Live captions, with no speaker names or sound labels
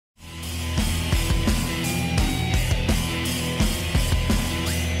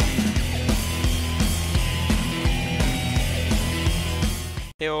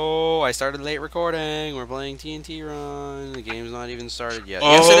Heyo, I started late recording. We're playing TNT Run. The game's not even started yet.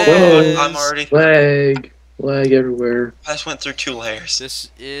 Oh, Yes, it is. I'm already. Lag everywhere. I just went through 2 layers.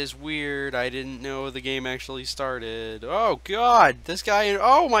 This is weird. I didn't know the game actually started. Oh God, this guy.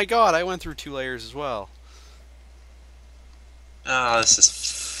 Oh my God, I went through 2 layers as well. Oh, this is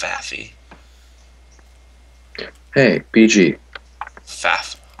faffy. Hey, BG.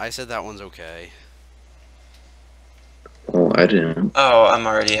 Faff. I said that one's okay. Oh, I didn't. Oh, I'm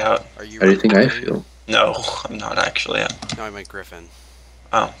already out. Are you? How do you think I recording? feel? No, I'm not actually out. No, I meant Griffin.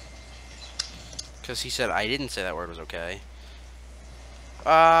 Oh. Because he said I didn't say that word was okay.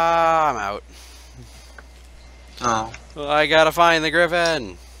 I'm out. Oh. Well, I gotta find the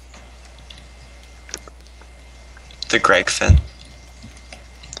Griffin. The Greg Finn.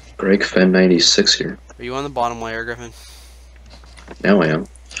 Greg Fenn 96 here. Are you on the bottom layer, Griffin? Now I am.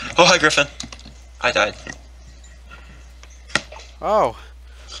 Oh, hi, Griffin. I died. Oh.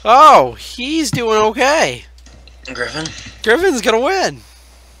 Oh, he's doing okay. Griffin? Griffin's gonna win.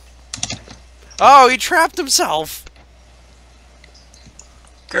 Oh, he trapped himself.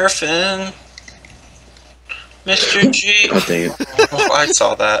 Griffin. Mr. G. God dang it. Oh, I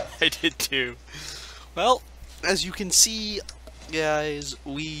saw that. I did too. Well, as you can see, guys,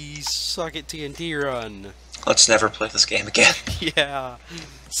 we suck at TNT Run. Let's never play this game again. Yeah.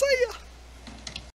 See ya.